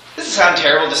sound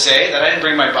terrible to say that I didn't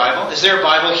bring my Bible. Is there a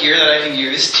Bible here that I can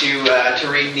use to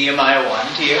read Nehemiah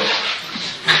 1 to you?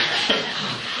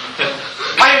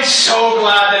 I am so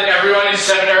glad that everyone in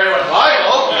seminary went,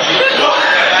 Bible?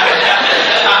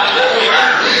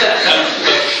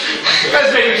 You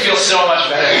guys make me feel so much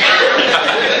better.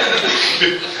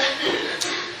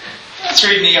 Let's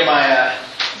read Nehemiah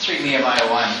 1.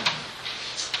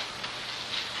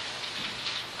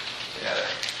 Together.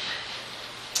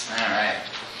 Alright.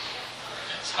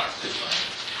 That's hard to find.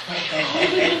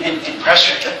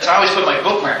 Pressure. I always put my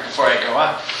bookmark before I go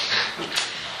up.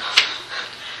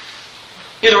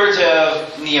 Hear the words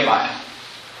of Nehemiah.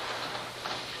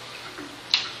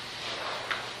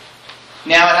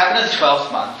 Now it happened in the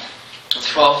 12th month, the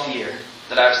 12th year,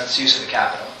 that I was in Susa, the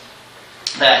capital,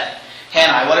 that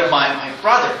Hanai, one of my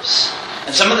brothers,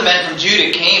 and some of the men from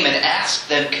Judah came and asked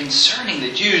them concerning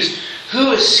the Jews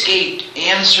who escaped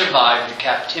and survived the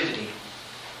captivity,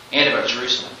 and about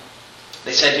Jerusalem.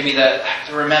 They said to me that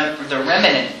the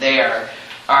remnant there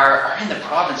are in the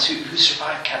province who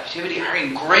survived captivity are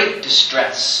in great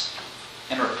distress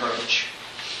and reproach.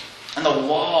 And the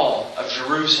wall of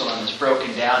Jerusalem is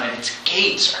broken down and its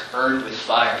gates are burned with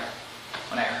fire.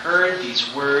 When I heard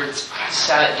these words, I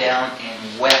sat down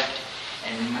and wept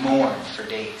and mourned for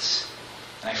days.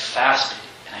 And I fasted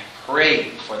and I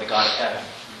prayed before the God of heaven.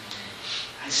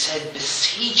 I said,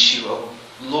 beseech you, O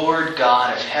Lord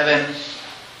God of heaven,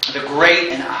 the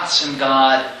great and awesome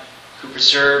God who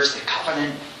preserves the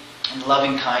covenant and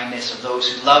loving kindness of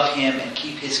those who love Him and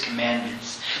keep His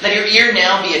commandments. Let your ear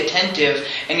now be attentive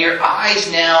and your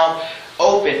eyes now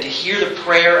open to hear the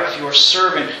prayer of your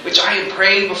servant, which I am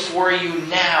praying before you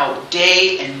now,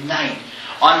 day and night,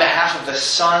 on behalf of the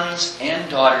sons and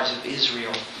daughters of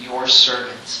Israel, your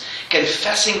servants,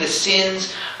 confessing the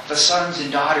sins of the sons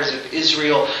and daughters of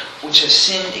Israel, which have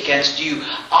sinned against you.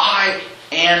 I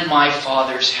and my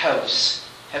father's house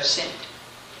have sinned.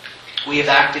 We have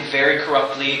acted very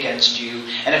corruptly against you,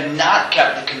 and have not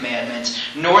kept the commandments,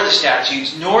 nor the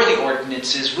statutes, nor the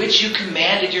ordinances, which you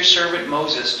commanded your servant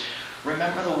Moses.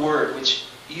 Remember the word which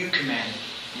you commanded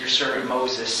your servant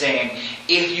Moses, saying,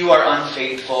 if you are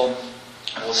unfaithful,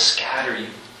 I will scatter you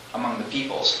among the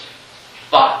peoples.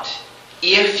 But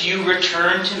if you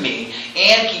return to me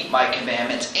and keep my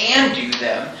commandments and do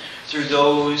them, through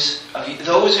those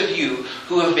of you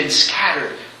who have been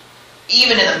scattered,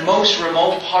 even in the most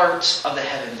remote parts of the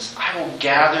heavens, I will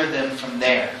gather them from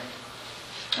there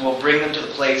and will bring them to the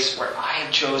place where I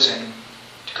have chosen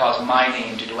to cause my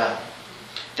name to dwell.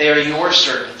 They are your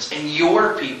servants and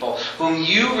your people, whom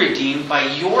you redeemed by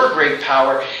your great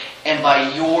power and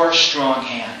by your strong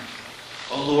hand.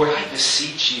 O Lord, I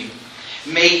beseech you,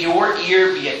 may your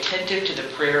ear be attentive to the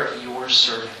prayer of your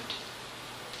servant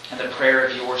and the prayer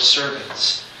of your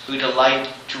servants, who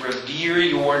delight to revere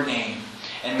your name,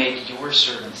 and make your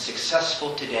servant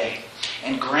successful today,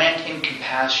 and grant him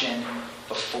compassion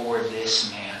before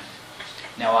this man.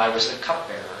 Now I was the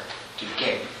cupbearer to the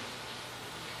king.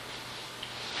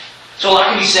 So a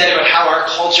lot can be said about how our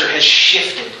culture has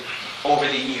shifted over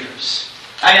the years.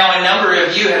 I know a number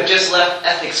of you have just left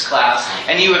ethics class,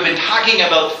 and you have been talking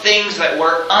about things that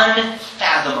were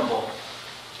unfathomable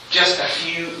just a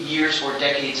few years or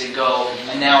decades ago,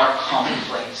 and now are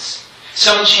commonplace.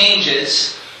 Some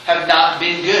changes have not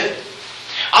been good.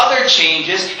 Other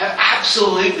changes have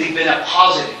absolutely been a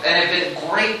positive and have been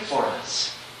great for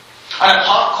us. On a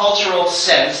pop cultural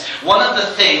sense, one of the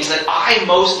things that I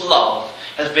most love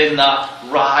has been the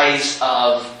rise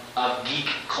of geek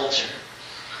culture.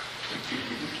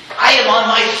 I am on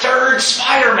my third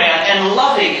Spider-Man and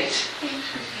loving it.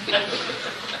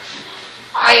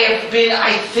 I have been,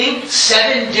 I think,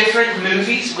 7 different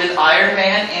movies with Iron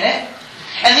Man in it.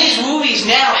 And these movies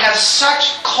now have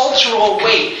such cultural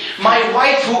weight. My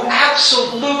wife, who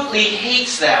absolutely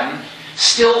hates them,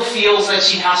 still feels that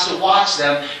she has to watch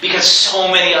them because so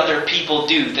many other people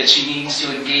do, that she needs to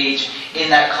engage in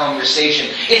that conversation.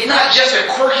 It's not just a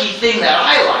quirky thing that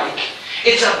I like.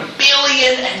 It's a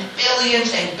billion and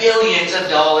billions and billions of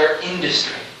dollar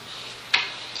industry.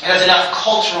 It has enough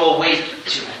cultural weight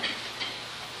to it.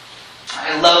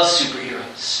 I love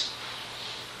superheroes.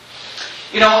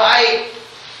 You know, I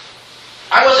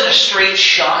wasn't a straight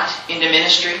shot into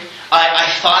ministry. I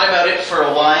thought about it for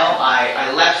a while.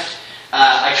 I left.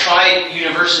 I tried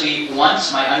university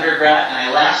once, my undergrad, and I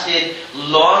lasted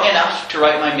long enough to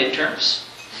write my midterms.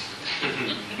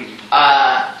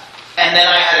 And then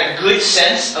I had a good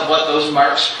sense of what those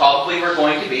marks probably were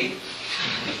going to be.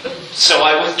 So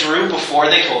I withdrew before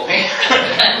they told me.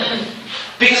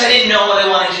 Because I didn't know what I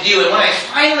wanted to do. And when I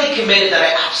finally committed that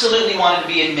I absolutely wanted to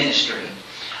be in ministry,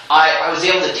 I was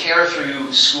able to tear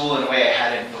through school in a way I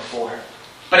hadn't before.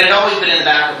 but it had always been in the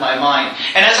back of my mind.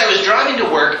 And as I was driving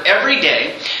to work every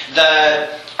day,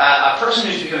 a person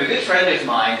who's become a good friend of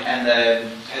mine, and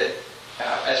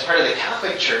as part of the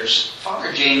Catholic Church,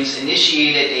 Father James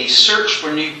initiated a search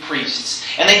for new priests.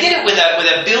 And they did it with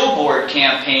a billboard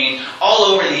campaign all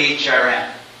over the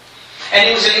HRM. And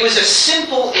it was a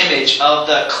simple image of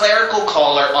the clerical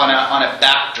collar on a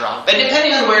backdrop. And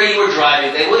depending on where you were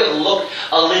driving, they would have looked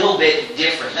a little bit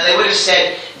different. And they would have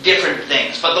said different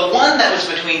things. But the one that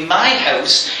was between my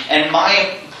house and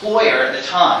my employer at the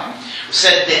time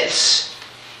said this: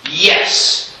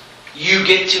 "Yes, you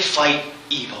get to fight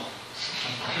evil."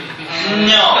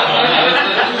 No,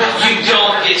 you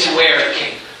don't get to wear a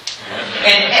cape.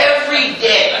 And every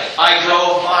day I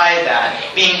drove by that,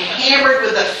 being hammered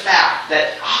with the fact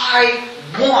that I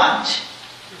want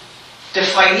to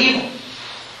fight evil.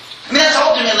 I mean, that's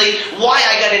ultimately why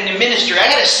I got into ministry. I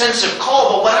had a sense of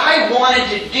call, but what I wanted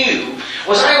to do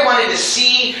was I wanted to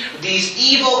see these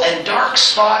evil and dark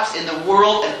spots in the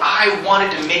world, and I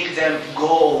wanted to make them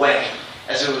go away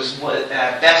as it was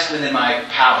best within my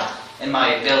power and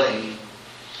my ability.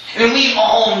 I mean, we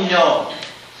all know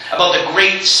about the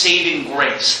great saving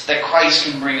grace that Christ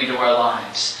can bring into our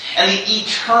lives and the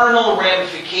eternal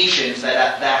ramifications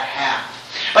that have.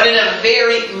 But in a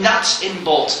very nuts and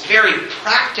bolts, very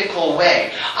practical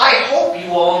way, I hope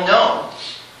you all know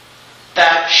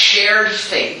that shared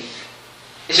faith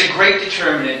is a great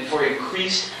determinant for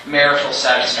increased marital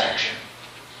satisfaction.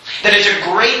 That it's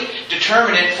a great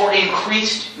determinant for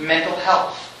increased mental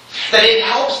health. That it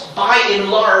helps, by and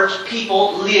large,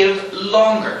 people live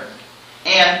longer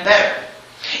and better.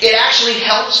 It actually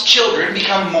helps children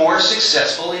become more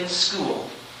successful in school.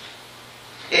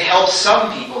 It helps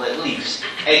some people, at least,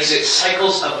 exit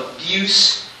cycles of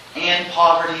abuse and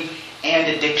poverty and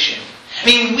addiction. I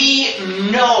mean, we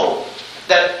know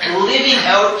that living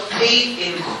out faith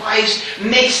in Christ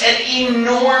makes an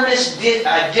enormous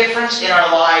difference in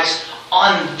our lives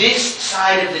on this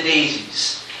side of the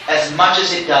daisies, as much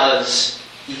as it does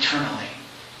eternally.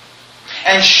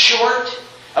 And short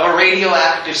of a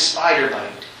radioactive spider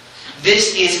bite,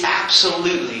 this is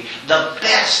absolutely the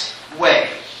best way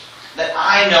that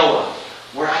I know of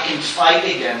where I can fight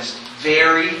against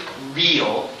very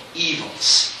real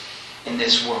evils in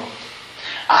this world.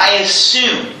 I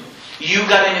assume you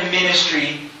got into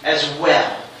ministry as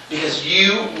well because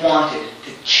you wanted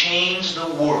to change the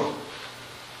world.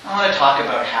 I want to talk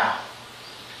about how.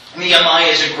 Nehemiah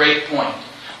is a great point,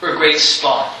 or a great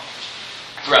spot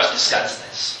for us to discuss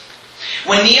this.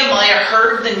 When Nehemiah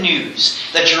heard the news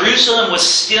that Jerusalem was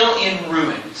still in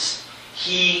ruins,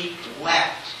 he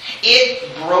wept.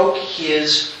 It broke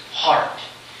his heart.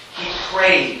 He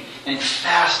prayed and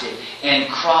fasted and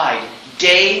cried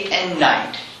day and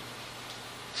night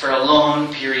for a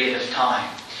long period of time.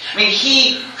 I mean,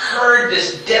 he heard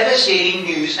this devastating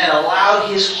news and allowed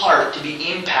his heart to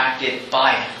be impacted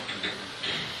by it.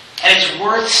 And it's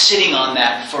worth sitting on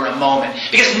that for a moment,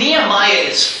 because Nehemiah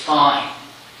is fine.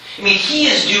 I mean, he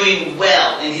is doing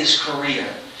well in his career,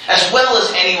 as well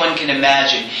as anyone can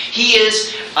imagine. He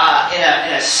is in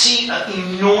a seat of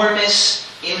enormous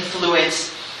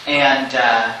influence and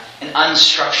an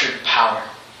unstructured power,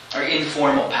 or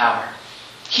informal power.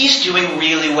 He's doing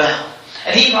really well.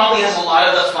 And he probably has a lot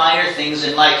of the finer things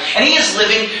in life. And he is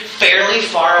living fairly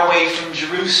far away from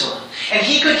Jerusalem. And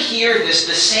he could hear this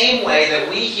the same way that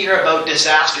we hear about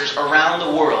disasters around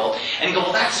the world and go,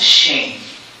 well, that's a shame.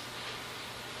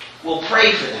 We'll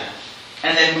pray for them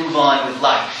and then move on with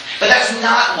life. But that's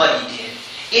not what he did.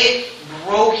 It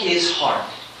broke his heart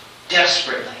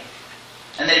desperately.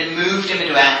 And then it moved him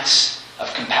into acts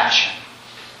of compassion.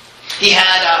 He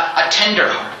had a tender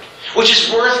heart, which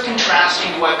is worth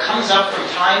contrasting to what comes up from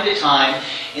time to time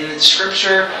in the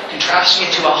Scripture, contrasting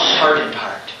it to a hardened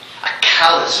heart, a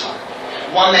callous heart,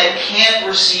 one that can't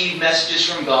receive messages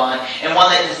from God, and one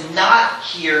that does not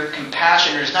hear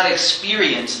compassion or does not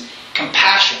experience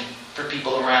compassion for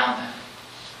people around them.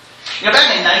 You know,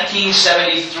 back in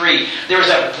 1973, there was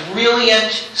a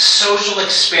brilliant social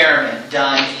experiment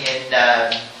done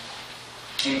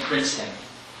in Princeton.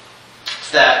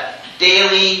 It's the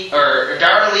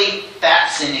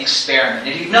Darley-Batson experiment.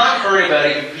 If you've not heard about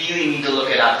it, you really need to look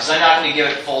it up, because I'm not going to give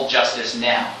it full justice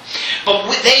now. But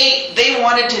they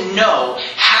wanted to know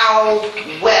how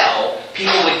well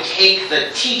people would take the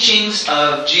teachings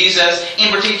of Jesus,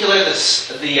 in particular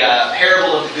the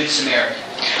parable of the Good Samaritan.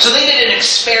 So they did an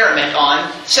experiment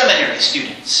on seminary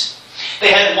students.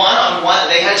 They had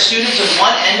students on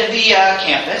one end of the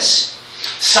campus.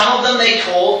 Some of them they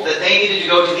told that they needed to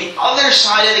go to the other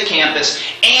side of the campus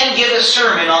and give a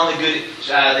sermon on the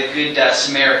Good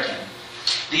Samaritan.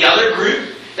 The other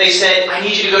group, They said, I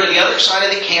need you to go to the other side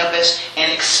of the campus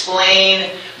and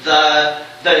explain the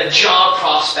job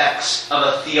prospects of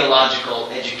a theological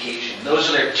education. Those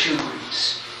are their two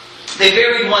groups. They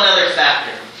varied one other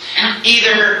factor.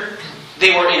 Either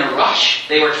they were in a rush,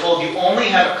 they were told you only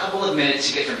have a couple of minutes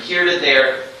to get from here to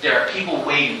there are people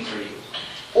waiting for you.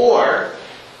 Or,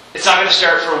 it's not going to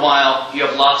start for a while, you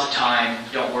have lots of time,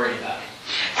 don't worry about it.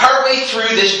 Partway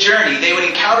through this journey, they would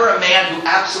encounter a man who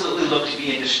absolutely looked to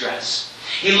be in distress.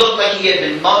 He looked like he had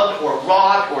been mugged or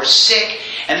robbed or sick,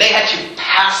 and they had to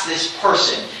pass this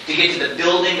person to get to the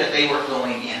building that they were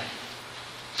going in.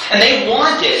 And they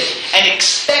wanted and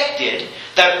expected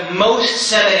that most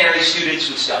seminary students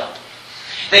would stop.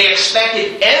 They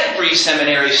expected every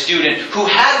seminary student who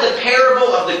had the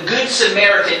parable of the Good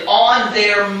Samaritan on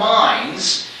their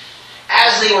minds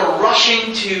as they were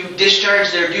rushing to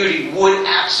discharge their duty would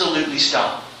absolutely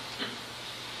stop.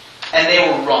 And they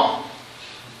were wrong.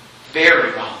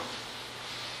 Very wrong.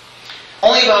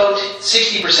 Only about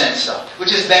 60% stopped,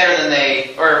 which is better than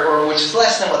or which is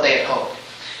less than what they had hoped.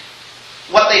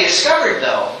 What they discovered,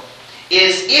 though,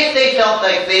 is if they felt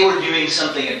like they were doing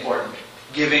something important,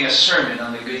 giving a sermon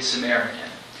on the Good Samaritan,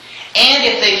 and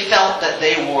if they felt that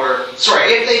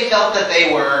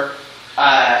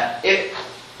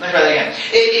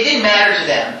it didn't matter to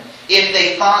them if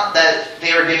they thought that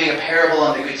they were giving a parable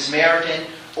on the Good Samaritan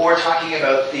or talking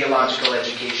about theological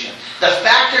education. The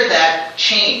factor that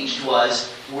changed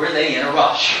was, were they in a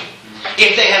rush?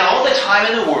 If they had all the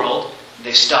time in the world,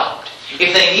 they stopped.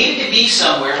 If they needed to be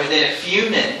somewhere within a few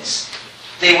minutes,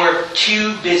 they were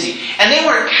too busy. And they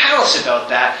weren't callous about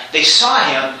that. They saw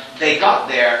him, they got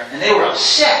there, and they were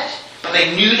upset, but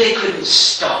they knew they couldn't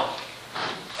stop.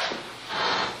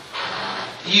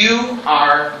 You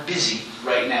are busy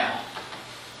right now.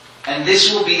 And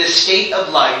this will be the state of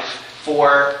life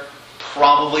for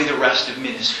probably the rest of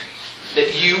ministry.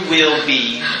 That you will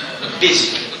be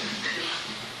busy.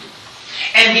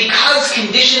 And because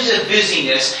conditions of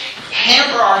busyness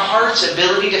hamper our heart's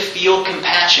ability to feel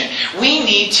compassion, we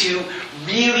need to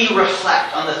really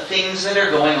reflect on the things that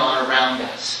are going on around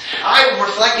us. I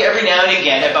reflect every now and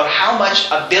again about how much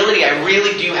ability I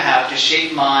really do have to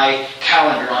shape my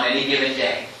calendar on any given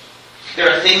day. There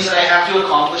are things that I have to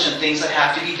accomplish and things that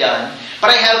have to be done, but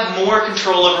I have more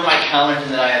control over my calendar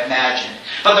than I imagined.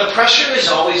 But the pressure is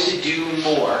always to do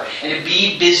more and to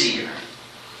be busier.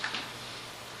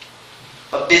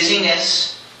 But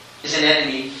busyness is an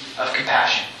enemy of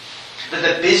compassion. That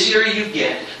the busier you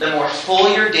get, the more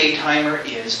full your day timer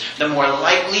is, the more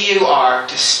likely you are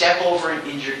to step over an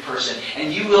injured person,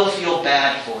 and you will feel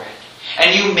bad for it.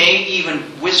 And you may even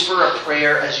whisper a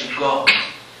prayer as you go.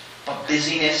 But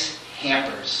busyness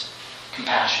hampers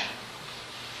compassion.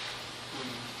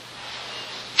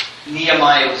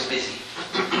 Nehemiah was busy.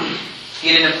 He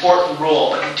had an important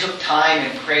role, but he took time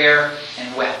in prayer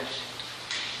and wept.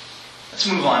 Let's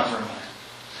move on for a moment.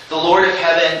 The Lord of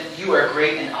heaven, you are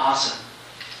great and awesome,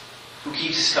 who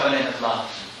keeps his covenant of love.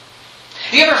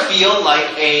 Do you ever feel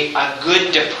like a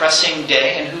good depressing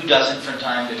day, and who doesn't from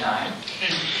time to time?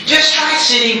 Just try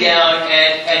sitting down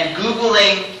and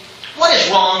Googling, what is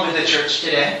wrong with the church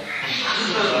today?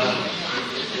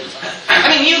 I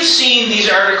mean, you've seen these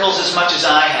articles as much as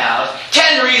I have.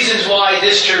 10 reasons why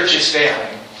this church is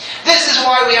failing. This is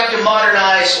why we have to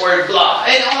modernize, or blah.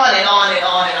 And on and on and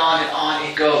on and on and on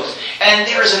it goes. And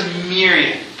there's a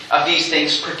myriad of these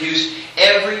things produced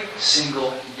every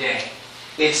single day.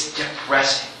 It's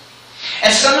depressing.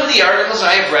 And some of the articles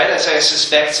I have read, as I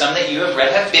suspect some that you have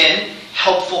read, have been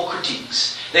helpful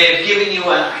critiques. They have given you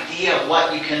an idea of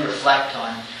what you can reflect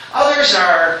on. Others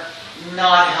are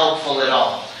not helpful at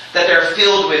all. That they're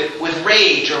filled with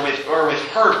rage or with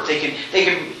hurt. They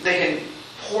can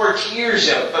pour tears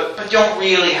out, but don't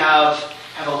really have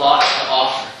a lot to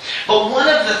offer. But one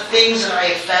of the things that I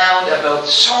have found about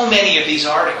so many of these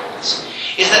articles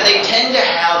is that they tend to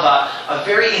have a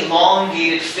very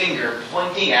elongated finger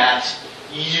pointing at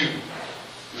you.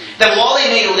 That while they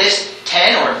may list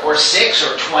 10 or 6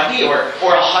 or 20 or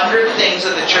 100 things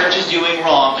that the church is doing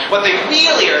wrong, what they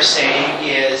really are saying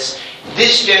is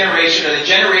this generation or the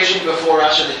generation before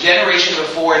us or the generation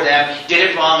before them did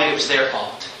it wrong and it was their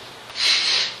fault.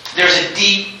 There's a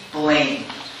deep blame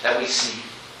that we see.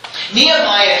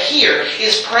 Nehemiah here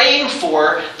is praying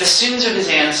for the sins of his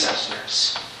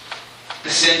ancestors, the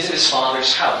sins of his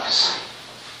father's house,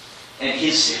 and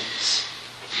his sins.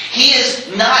 He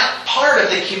is not part of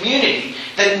the community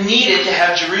that needed to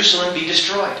have Jerusalem be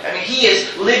destroyed. I mean, he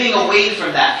is living away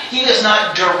from that. He is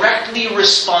not directly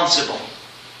responsible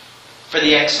for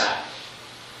the exile.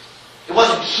 It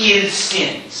wasn't his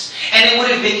sins. And it would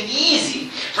have been easy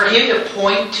For him to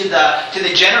point to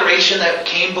the generation that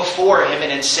came before him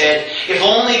and had said, if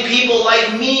only people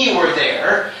like me were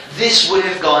there, this would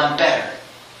have gone better.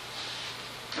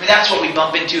 I mean, that's what we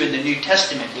bump into in the New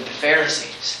Testament with the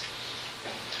Pharisees.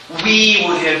 We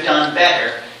would have done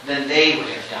better than they would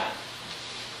have done.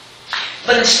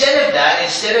 But instead of that,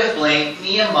 instead of blame,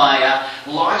 Nehemiah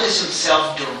lodges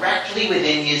himself directly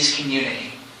within his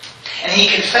community. And he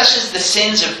confesses the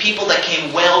sins of people that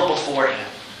came well before him.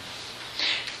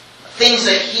 Things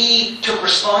that he took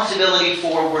responsibility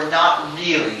for were not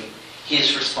really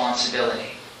his responsibility.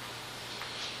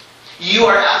 You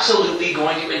are absolutely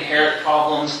going to inherit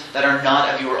problems that are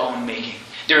not of your own making.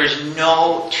 There is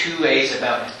no two ways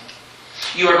about it.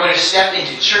 You are going to step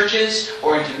into churches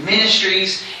or into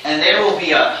ministries, and there will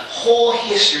be a whole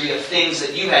history of things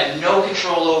that you had no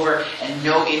control over and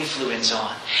no influence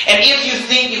on. And if you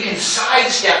think you can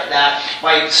sidestep that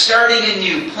by starting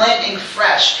anew, planting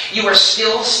fresh, you are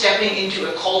still stepping into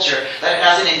a culture that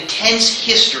has an intense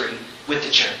history with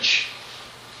the church.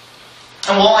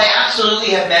 And while I absolutely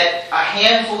have met a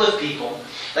handful of people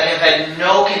that have had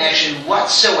no connection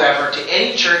whatsoever to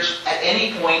any church at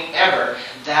any point ever,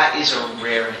 that is a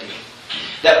rarity.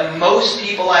 That most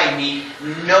people I meet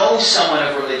know someone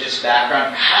of religious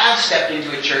background, have stepped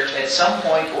into a church at some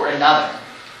point or another,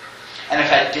 and have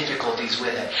had difficulties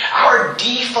with it. Our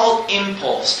default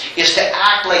impulse is to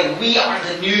act like we are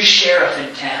the new sheriff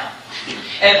in town.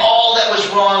 And all that was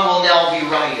wrong will now be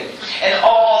righted. And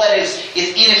all that is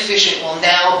inefficient will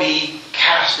now be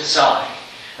cast aside.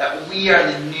 That we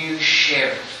are the new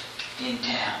sheriff in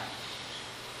town.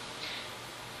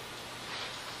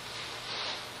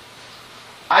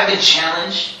 I've been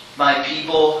challenged by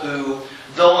people who,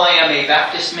 though I am a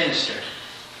Baptist minister,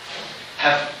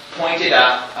 have pointed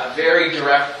out a very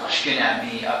direct question at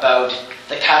me about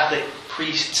the Catholic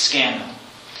priest scandal.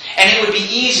 And it would be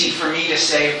easy for me to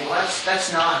say, well,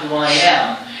 that's not who I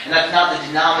am. And that's not the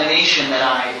denomination that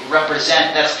I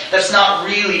represent. That's not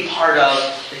really part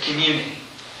of the community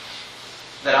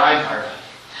that I'm part of.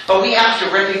 But we have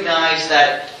to recognize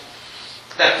that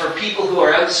for people who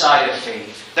are outside of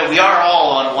faith, that we are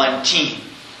all on one team.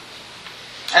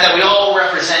 And that we all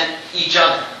represent each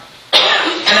other.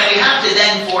 And that we have to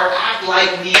then act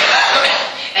like Nehemiah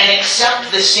and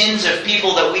accept the sins of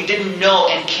people that we didn't know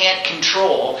and can't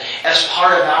control as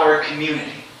part of our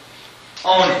community.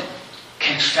 Own it,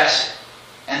 confess it,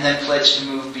 and then pledge to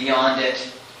move beyond it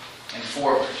and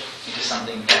forward into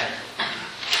something better.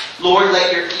 Lord,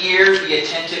 let your ear be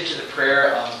attentive to the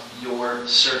prayer of your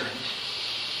servant.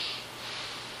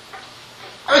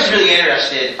 I was really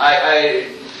interested.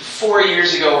 4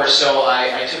 years ago or so,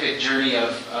 I took a journey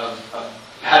of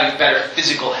having better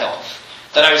physical health.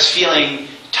 That I was feeling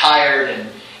tired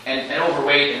and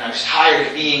overweight, and I was tired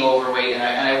of being overweight, and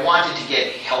I wanted to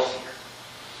get healthier.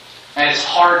 And it's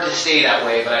hard to stay that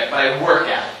way, but I work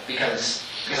at it because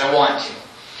I want to.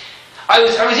 I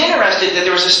was interested that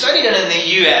there was a study done in the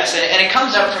U.S., and it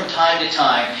comes up from time to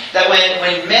time, that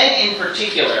when men in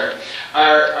particular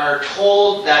are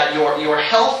told that your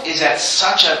health is at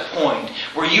such a point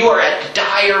where you are at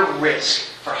dire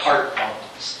risk for heart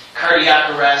problems,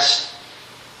 cardiac arrest,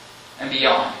 and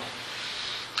beyond,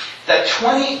 that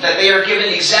they are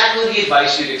given exactly the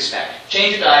advice you'd expect.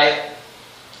 Change your diet,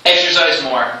 exercise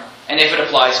more, and if it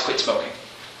applies, quit smoking.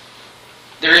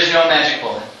 There is no magic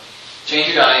bullet.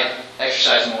 Change your diet,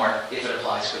 exercise more, if it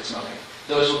applies, quit smoking.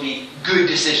 Those will be good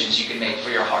decisions you can make for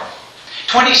your heart.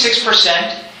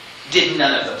 26% did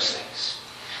none of those things.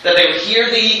 That they would hear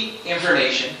the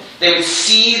information, they would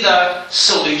see the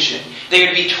solution, they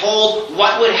would be told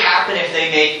what would happen if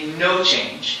they make no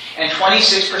change, and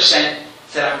 26%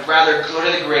 said, I would rather go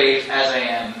to the grave as I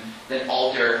am than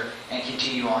alter and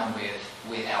continue on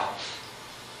with health.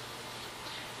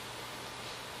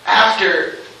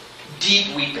 After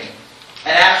deep weeping,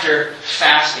 and after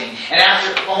fasting, and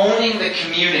after owning the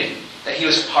community that he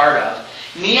was a part of,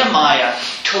 Nehemiah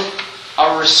took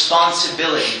a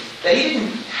responsibility that he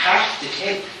didn't have to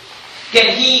take.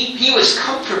 Again, he was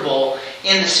comfortable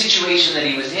in the situation that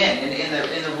he was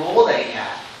in the role that he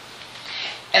had.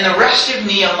 And the rest of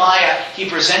Nehemiah, he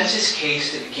presents his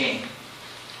case to the king,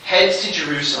 heads to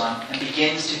Jerusalem, and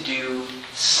begins to do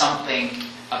something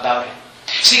about it.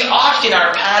 See, often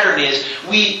our pattern is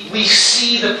we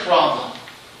see the problem,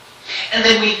 and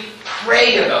then we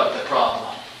pray about the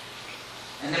problem,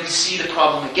 and then we see the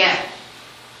problem again,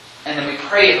 and then we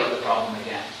pray about the problem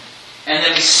again, and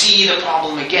then we see the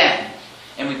problem again,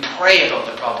 and we pray about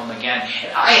the problem again.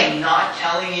 And I am not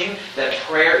telling you that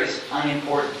prayer is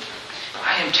unimportant.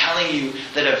 I am telling you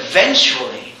that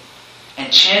eventually,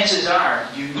 and chances are,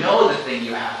 you know the thing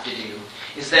you have to do,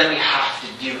 is then we have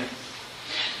to do it.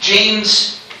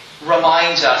 James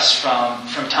reminds us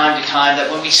from time to time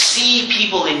that when we see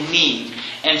people in need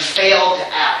and fail to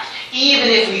act, even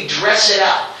if we dress it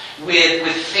up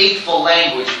with faithful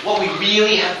language, what we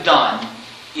really have done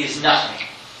is nothing.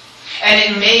 And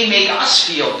it may make us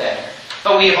feel better,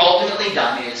 but what we have ultimately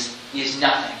done is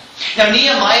nothing. Now,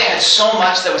 Nehemiah had so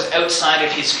much that was outside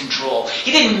of his control.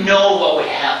 He didn't know what would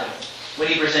happen when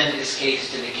he presented his case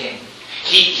to the king.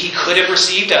 He could have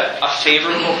received a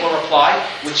favorable reply,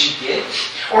 which he did,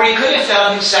 or he could have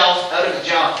found himself out of a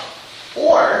job,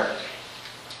 or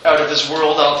out of this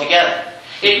world altogether.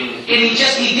 And he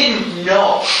didn't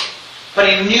know, but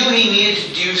he knew he needed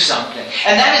to do something.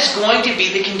 And that is going to be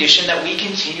the condition that we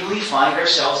continually find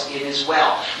ourselves in as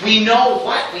well. We know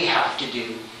what we have to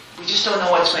do. We just don't know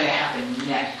what's going to happen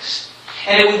next.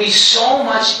 And it would be so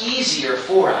much easier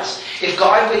for us if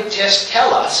God would just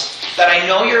tell us that I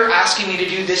know you're asking me to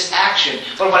do this action,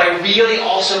 but what I really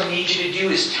also need you to do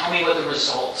is tell me what the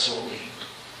results will be.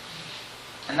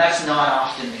 And that's not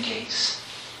often the case.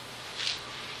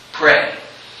 Pray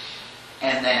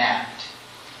and then act.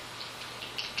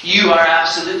 You are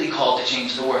absolutely called to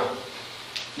change the world.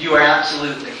 You are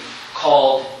absolutely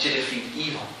called to defeat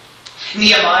evil.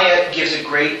 Nehemiah gives a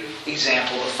great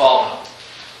example to follow.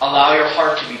 Allow your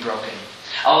heart to be broken.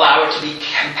 Allow it to be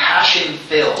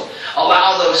compassion-filled.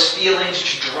 Allow those feelings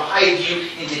to drive you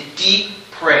into deep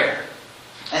prayer.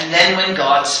 And then when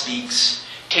God speaks,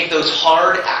 take those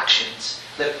hard actions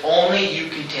that only you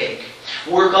can take.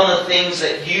 Work on the things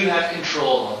that you have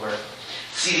control over.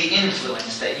 See the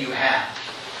influence that you have.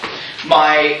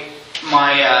 My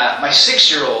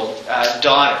 6-year-old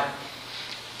daughter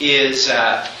is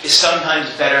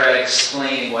sometimes better at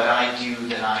explaining what I do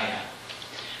than I am.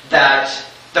 That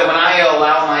when I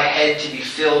allow my head to be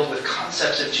filled with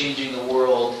concepts of changing the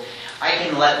world, I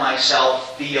can let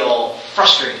myself feel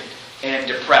frustrated and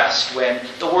depressed when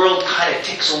the world kind of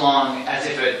ticks along as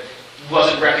if it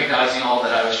wasn't recognizing all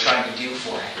that I was trying to do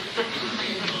for it.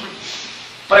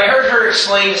 But I heard her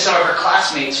explain to some of her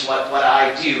classmates what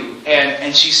I do,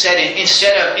 and she said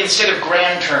instead of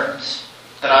grand terms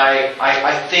that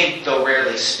I think though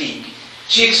rarely speak,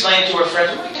 she explained to her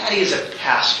friends, my daddy is a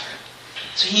pastor.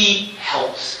 So he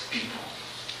helps people.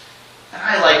 And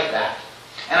I like that.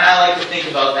 And I like to think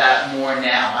about that more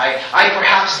now. I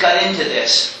perhaps got into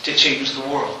this to change the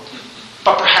world.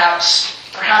 But perhaps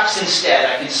instead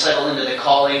I can settle into the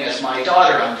calling as my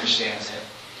daughter understands it.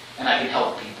 And I can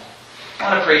help people. I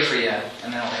want to pray for you,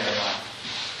 and then I'll head on.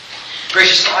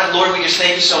 Gracious God, Lord, we just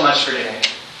thank you so much for today.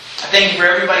 I thank you for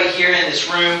everybody here in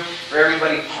this room, for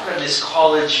everybody part of this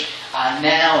college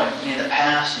now and in the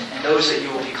past, and those that you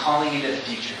will be calling into the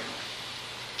future.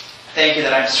 Thank you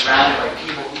that I'm surrounded by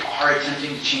people who are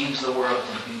attempting to change the world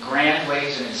in grand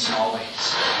ways and in small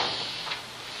ways.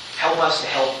 Help us to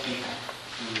help people,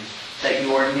 that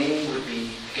your name would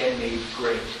be again made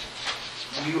great.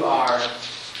 You are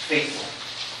faithful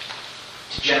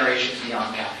to generations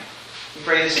beyond counting. We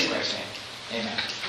pray this in Christ's name. Amen.